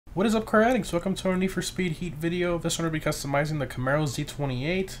What is up, car addicts? Welcome to our Need for Speed Heat video. This one will be customizing the Camaro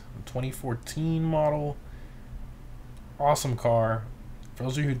Z28, 2014 model. Awesome car. For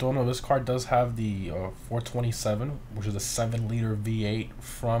those of you who don't know, this car does have the 427, which is a 7-liter V8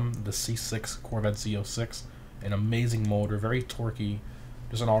 from the C6 Corvette Z06. An amazing motor, very torquey.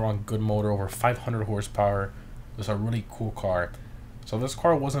 Just an all-around good motor, over 500 horsepower. Just a really cool car. So this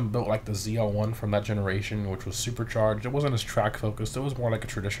car wasn't built like the ZL1 from that generation, which was supercharged. It wasn't as track focused. It was more like a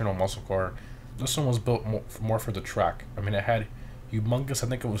traditional muscle car. This one was built more for the track. I mean, it had humongous, I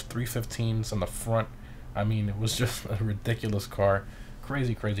think it was 315s on the front. I mean, it was just a ridiculous car.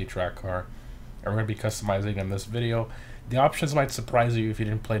 Crazy track car. And we're going to be customizing in this video. The options might surprise you if you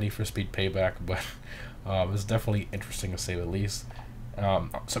didn't play Need for Speed Payback, but it's definitely interesting to say the least.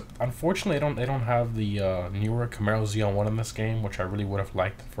 So unfortunately, they don't have the newer Camaro Z1 in this game, which I really would have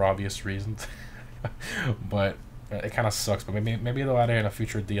liked for obvious reasons. But it kind of sucks. But maybe they'll add it in a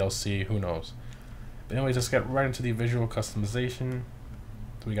future DLC. Who knows? But anyways, let's get right into the visual customization.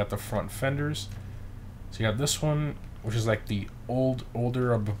 So we got the front fenders. So you got this one, which is like the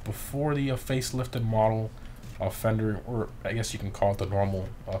older before the facelifted model fender, or I guess you can call it the normal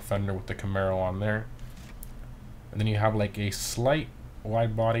fender with the Camaro on there. And then you have like a slight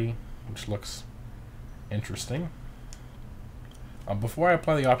wide body, which looks interesting. Before I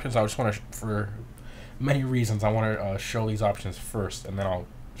apply the options, I just want to, for many reasons, I want to show these options first, and then I'll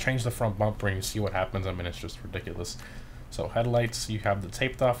change the front bumper and you see what happens. I mean, it's just ridiculous. So headlights, you have the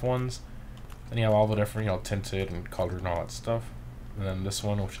taped off ones, then you have all the different, you know, tinted and colored and all that stuff. And then this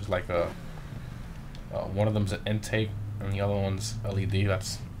one, which is like a one of them's an intake and the other one's LED.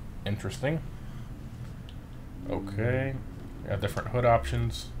 That's interesting. Okay, you have different hood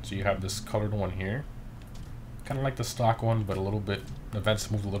options. So you have this colored one here, kind of like the stock one, but a little bit, the vents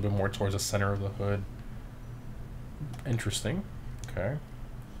move a little bit more towards the center of the hood. Interesting. Okay.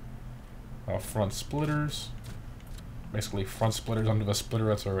 Front splitters, basically front splitters under the splitter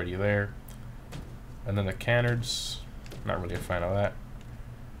that's already there. And then the canards, not really a fan of that.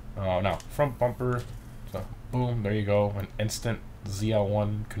 Now, front bumper, so boom, there you go, an instant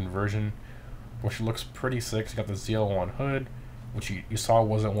ZL1 conversion, which looks pretty sick. You got the ZL1 hood, which you saw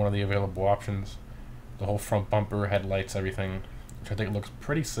wasn't one of the available options. The whole front bumper, headlights, everything, which I think looks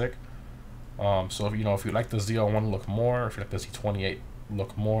pretty sick. So if you like the ZL1 look more, if you like the Z28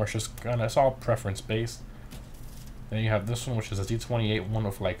 look more, it's just kinda, it's all preference based. Then you have this one, which is a Z28 one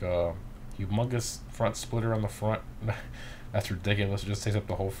with like a humongous front splitter on the front. That's ridiculous. It just takes up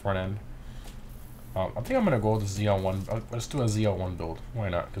the whole front end. I think I'm gonna go with the ZL1. Let's do a ZL1 build. Why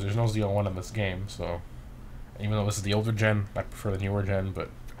not? Because there's no ZL1 in this game. So even though this is the older gen, I prefer the newer gen. But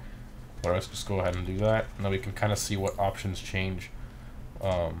let's just go ahead and do that, and then we can kind of see what options change.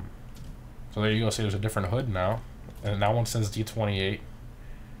 So there you go. See, there's a different hood now, and that one says D28.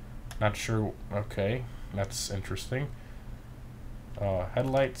 Not sure. Okay, that's interesting.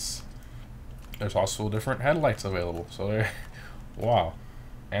 Headlights. There's also different headlights available. So there, wow,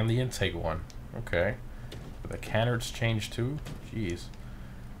 and the intake one. Okay, but the canards changed too. Jeez.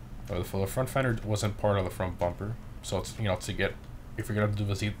 For the front fender wasn't part of the front bumper, so it's, you know, to get, if you're gonna do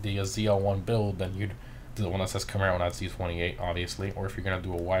the ZL1 build, then you'd do the one that says Camaro, not Z28, obviously. Or if you're gonna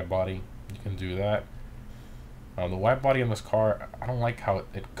do a wide body, you can do that. The wide body in this car, I don't like how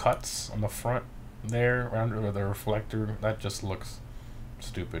it cuts on the front there around the reflector. That just looks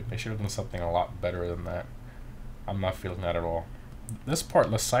stupid. They should have done something a lot better than that. I'm not feeling that at all. This part,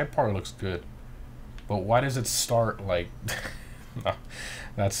 the side part, looks good, but why does it start like? No,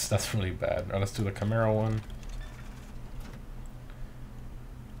 that's really bad. Right, let's do the Camaro one.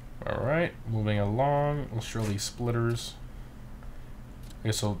 All right, moving along. We'll show these splitters.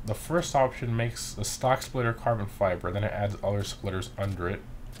 Okay, so the first option makes the stock splitter carbon fiber, then it adds other splitters under it.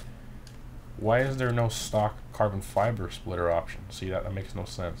 Why is there no stock carbon fiber splitter option? See, that makes no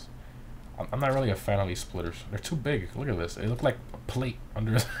sense. I'm not really a fan of these splitters. They're too big. Look at this. They look like a plate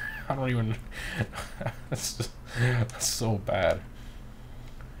under. I don't even. That's so bad.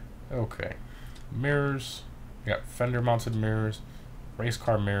 Okay, mirrors. You got fender mounted mirrors, race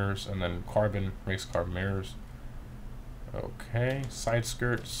car mirrors, and then carbon race car mirrors. Okay, side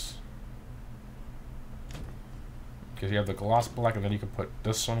skirts. Because you have the gloss black, and then you can put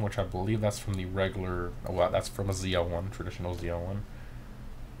this one, which I believe that's from the regular. Oh, well, that's from a ZL1, traditional ZL1,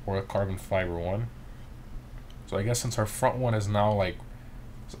 or a carbon fiber one. So I guess since our front one is now like,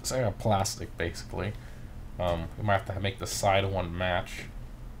 it's like a plastic basically, we might have to make the side one match.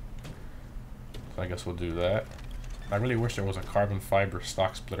 So I guess we'll do that. I really wish there was a carbon fiber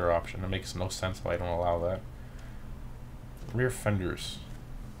stock splitter option. It makes no sense why I don't allow that. Rear fenders.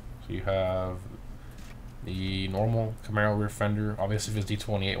 So you have The normal Camaro rear fender, obviously this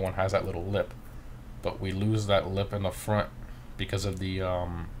D28 one has that little lip, but we lose that lip in the front because of the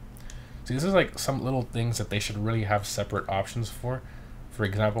see, this is like some little things that they should really have separate options for. For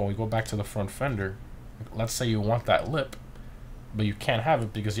example, when we go back to the front fender, let's say you want that lip, but you can't have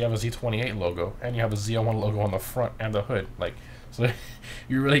it because you have a Z28 logo and you have a Z01 logo on the front and the hood. Like, so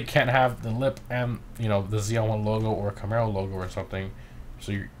you really can't have the lip and, you know, the Z01 logo or a Camaro logo or something.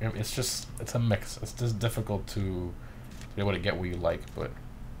 So it's a mix. It's just difficult to be able to get what you like. But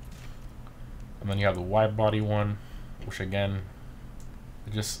and then you have the wide body one, which again,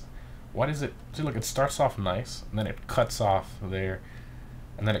 it just, what is it? See, look, it starts off nice and then it cuts off there,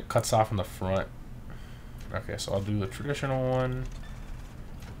 and then it cuts off in the front. Okay, so I'll do the traditional one.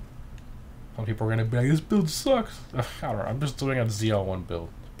 Some people are gonna be like, this build sucks. I don't know, I'm just doing a ZL1 build.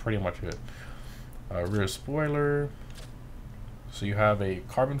 Pretty much it. Rear spoiler. So you have a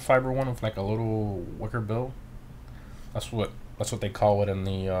carbon fiber one with like a little wicker bill. That's what they call it in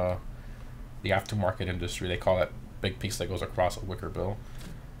the aftermarket industry. They call that big piece that goes across a wicker bill.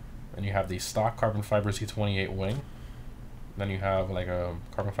 And you have the stock carbon fiber Z28 wing. Then you have like a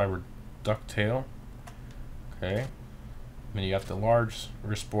carbon fiber ducktail. Okay. Then you got the large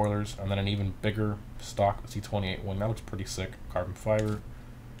rear spoilers, and then an even bigger stock Z28 wing. That looks pretty sick. Carbon fiber.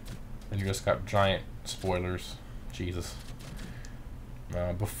 Then you just got giant spoilers. Jesus.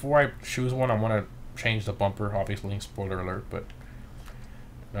 Before I choose one, I want to change the bumper. Obviously, spoiler alert. But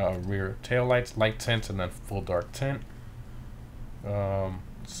rear tail lights, light tint, and then full dark tint. Let's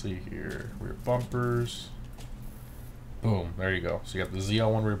see here. Rear bumpers. Boom. There you go. So you got the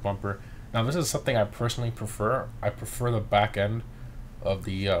ZL1 rear bumper. Now this is something I personally prefer. I prefer the back end of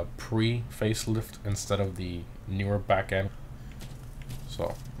the pre-facelift instead of the newer back end.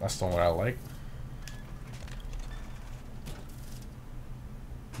 So that's the one I like.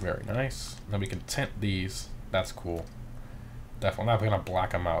 Very nice. Then we can tint these. That's cool. Definitely not gonna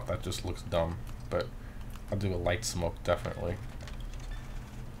black them out. That just looks dumb. But I'll do a light smoke definitely.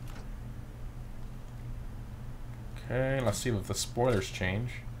 Okay, let's see if the spoilers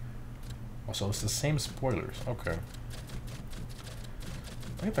change. Also, it's the same spoilers. Okay.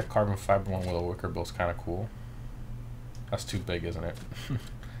 I think the carbon fiber one with a wicker bill is kind of cool. That's too big, isn't it?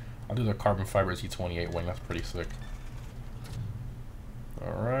 I'll do the carbon fiber Z28 wing. That's pretty sick.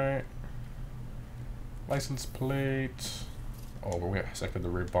 Alright. License plate. Oh, we selected the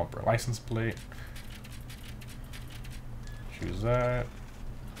rear bumper. License plate. Choose that.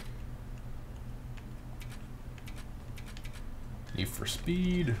 Need for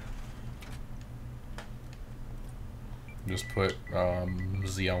Speed. Just put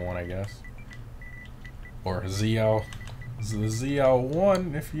ZL1, I guess. Or ZL. The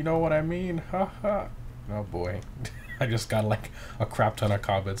ZL1, if you know what I mean. Haha. Oh boy. I just got like a crap ton of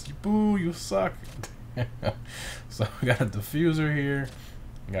comments. Boo, you suck. So we got a diffuser here.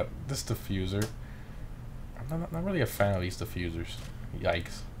 We got this diffuser. I'm not really a fan of these diffusers.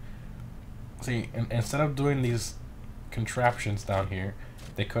 Yikes. See, instead of doing these contraptions down here,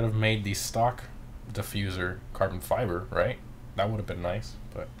 they could have made the stock diffuser carbon fiber, right? That would have been nice,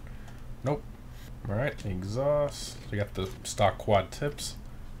 but nope. Alright, the exhaust. So you got the stock quad tips.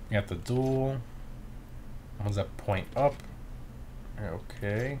 You got the dual ones that point up.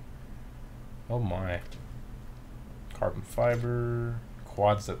 Okay. Oh my. Carbon fiber.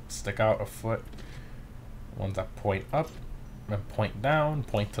 Quads that stick out a foot. Ones that point up and point down,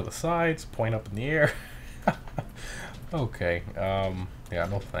 point to the sides, point up in the air. Okay. Yeah,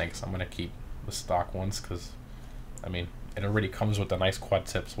 no thanks. I'm gonna keep the stock ones because, I mean, it already comes with the nice quad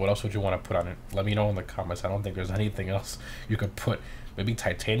tips. What else would you want to put on it? Let me know in the comments. I don't think there's anything else you could put. Maybe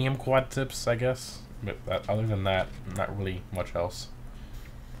titanium quad tips, I guess. But other than that, not really much else.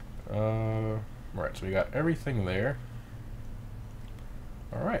 Right, so we got everything there.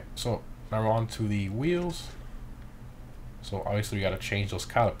 Alright, so now we're on to the wheels. So obviously we got to change those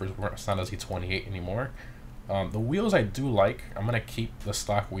calipers. It's not a Z28 anymore. The wheels I do like. I'm going to keep the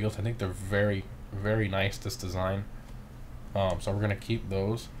stock wheels. I think they're very, very nice, this design. So we're going to keep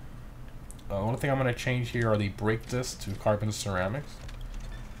those. The only thing I'm going to change here are the brake discs to carbon ceramics.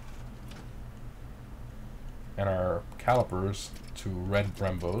 And our calipers to red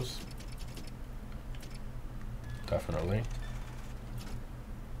Brembos. Definitely.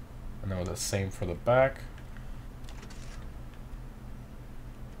 And then the same for the back.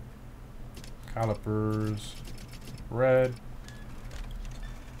 Calipers, red.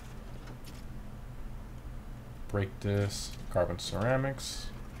 Brake disc, carbon ceramics.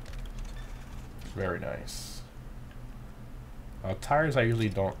 Very nice. Tires, I usually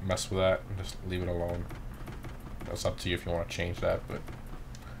don't mess with that. Just leave it alone. It's up to you if you want to change that, but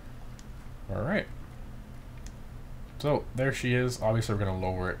alright. So there she is. Obviously we're gonna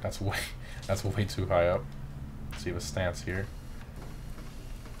lower it. That's way too high up. Let's see the stance here.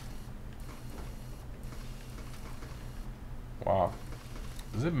 Wow.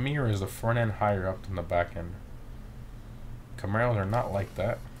 Is it me or is the front end higher up than the back end? Camaros are not like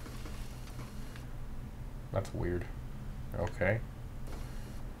that. That's weird. Okay.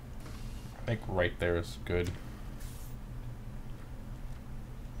 I think right there is good.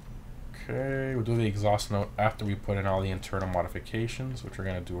 Okay, we'll do the exhaust note after we put in all the internal modifications, which we're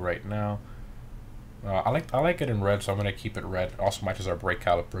gonna do right now. I like it in red, so I'm gonna keep it red. It also matches our brake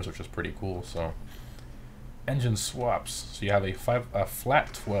calipers, which is pretty cool. So, engine swaps. So you have a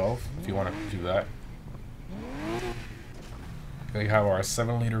flat 12 if you want to do that. We have our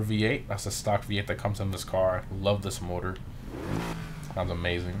 7-liter V8. That's the stock V8 that comes in this car. Love this motor. Sounds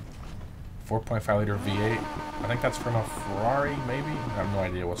amazing. 4.5-liter V8. I think that's from a Ferrari, maybe? I have no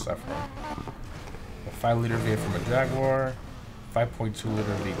idea what's that from. A 5-liter V8 from a Jaguar.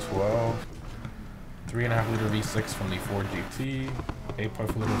 5.2-liter V12. 3.5-liter V6 from the Ford GT.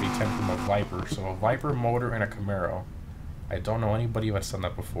 8.4-liter V10 from a Viper. So a Viper motor and a Camaro. I don't know anybody that's done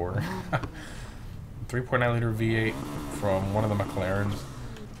that before. 3.9-liter V8 from one of the McLarens.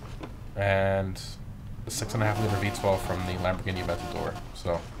 And the 6.5-liter V12 from the Lamborghini Aventador.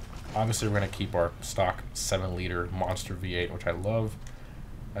 So obviously we're going to keep our stock 7-liter monster V8, which I love.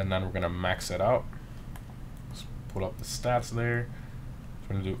 And then we're going to max it out. Let's pull up the stats there.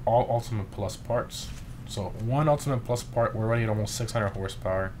 We're going to do all Ultimate Plus parts. So one Ultimate Plus part, we're already at almost 600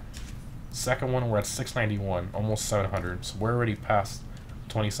 horsepower. Second one, we're at 691, almost 700. So we're already past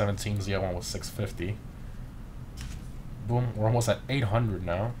 2017 Z01 with 650. Boom, we're almost at 800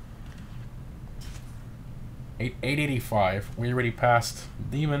 now. 885. We already passed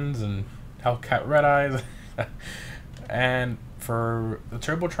Demons and Hellcat Red Eyes. And for the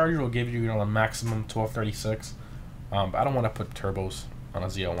turbocharger, will give you, a maximum 1236. But I don't want to put turbos on a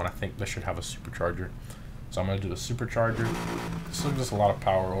Z01. I think this should have a supercharger. So I'm going to do the supercharger. This is just a lot of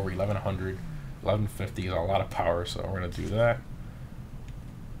power, over 1100. 1150 is a lot of power, so we're going to do that.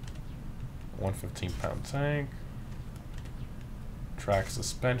 115-pound tank. Track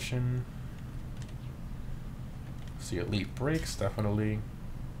suspension. See, elite brakes, definitely.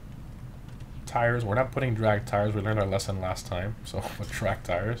 Tires, we're not putting drag tires. We learned our lesson last time, so with track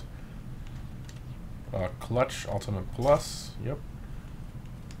tires. Clutch, Ultimate Plus, yep.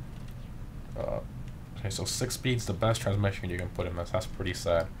 Okay, so 6 speeds, the best transmission you can put in this. That's pretty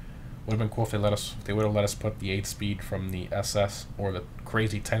sad. Would have been cool if they would have let us put the 8-speed from the SS or the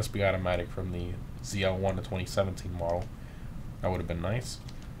crazy 10-speed automatic from the ZL1 to 2017 model. That would have been nice.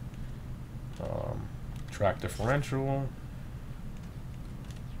 Track differential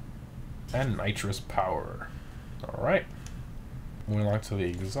and nitrous power. All right, moving on to the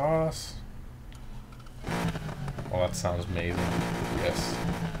exhaust. Oh, that sounds amazing. Yes.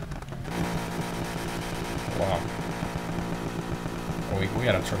 Wow. Oh, we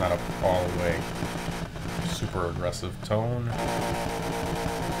gotta turn that up all the way. Super aggressive tone.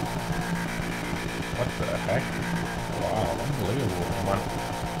 What the heck? Wow, unbelievable. Come on.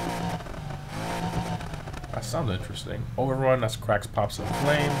 That sounds interesting. Overrun, that's cracks, pops, and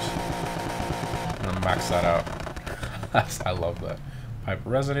flames. I'm gonna max that out. I love that. Pipe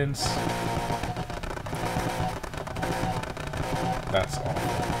resonance. That's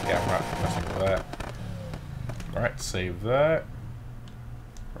awful. Yeah, we're not messing with that. Alright, save that.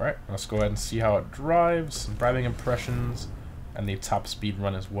 Alright, let's go ahead and see how it drives. Some driving impressions and the top speed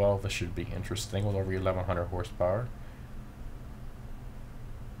run as well. This should be interesting with over 1100 horsepower.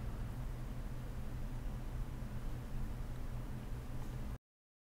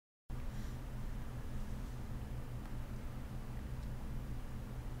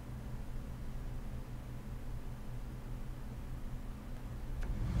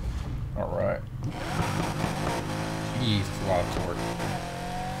 Alright. Jeez, that's a lot of torque.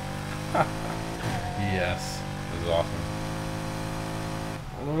 Yes, this is awesome.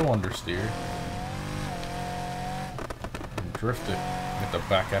 A little understeer. And drift it. Get the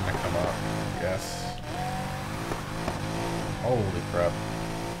back end to come out. Yes. Holy crap.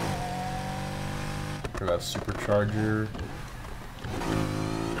 For that supercharger.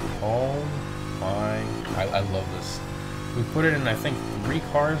 Oh my. I love this. We put it in, I think, 3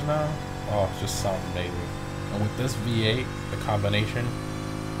 cars now. Oh, it just sounds amazing. And with this V8, the combination,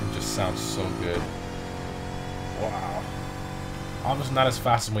 it just sounds so good. Wow. Obviously not as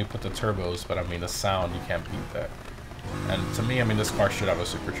fast as when we put the turbos, but I mean, the sound, you can't beat that. And to me, I mean, this car should have a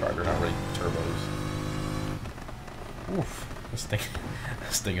supercharger, not really turbos. Oof. This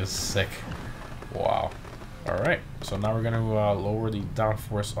thing is sick. Wow. Alright, so now we're going to lower the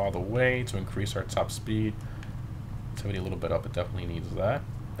downforce all the way to increase our top speed. sensitivity a little bit up. It definitely needs that.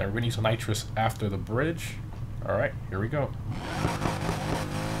 Then we're going to use nitrous after the bridge. Alright, here we go.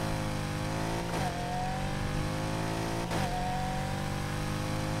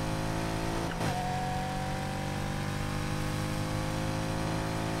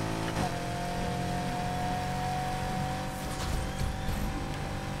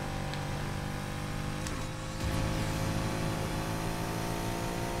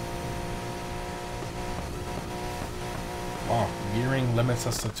 Wow, gearing limits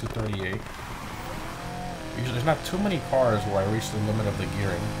us to 238. Usually there's not too many cars where I reach the limit of the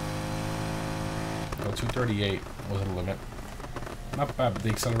gearing. So 238 was the limit. Not bad, but the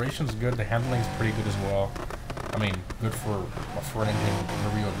acceleration's good, the handling's pretty good as well. I mean, good for a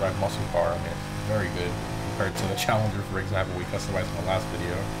front-engine rear-wheel drive muscle car. I mean, it's very good compared to the Challenger, for example, we customized in the last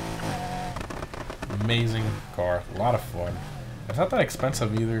video. Amazing car, a lot of fun. It's not that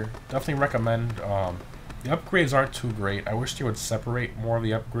expensive either. Definitely recommend. The upgrades aren't too great. I wish they would separate more of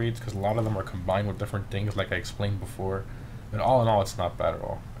the upgrades because a lot of them are combined with different things like I explained before. But all in all, it's not bad at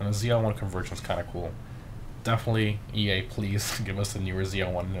all. And the ZL1 conversion is kind of cool. Definitely, EA, please give us the newer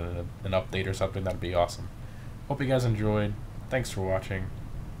ZL1 and an update or something. That'd be awesome. Hope you guys enjoyed. Thanks for watching,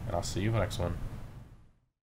 and I'll see you in the next one.